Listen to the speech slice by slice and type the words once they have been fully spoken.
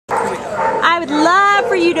would love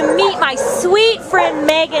for you to meet my sweet friend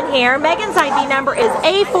Megan here. Megan's ID number is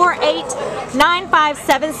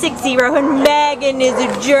A4895760, and Megan is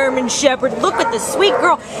a German Shepherd. Look at this sweet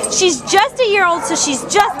girl. She's just a year old, so she's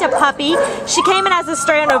just a puppy. She came in as a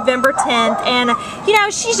stray on November 10th, and you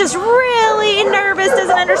know, she's just really nervous,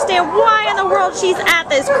 doesn't understand why in the world she's at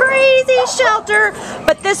this crazy shelter.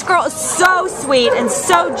 But this girl is so sweet and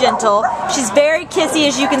so gentle. She's very kissy,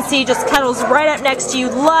 as you can see, just cuddles right up next to you,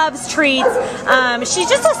 loves treats. She's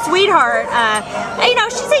just a sweetheart. You know,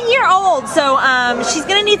 she's a year old, so she's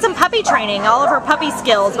gonna need some puppy training, all of her puppy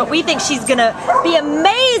skills, but we think she's gonna be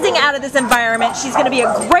amazing out of this environment. She's gonna be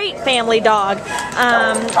a great family dog,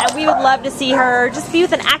 and we would love to see her just be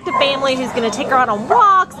with an active family who's gonna take her out on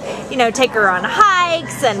walks, you know, take her on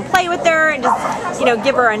hikes and play with her and just, you know,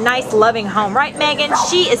 give her a nice loving home. Right, Megan?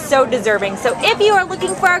 She is so deserving. So if you are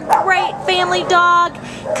looking for a great family dog,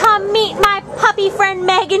 come meet my puppy friend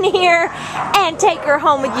Megan here and take her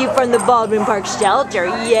home with you from the Baldwin Park shelter.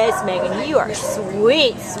 Yes, Megan, you are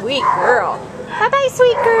sweet, sweet girl. Bye-bye,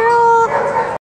 sweet girl.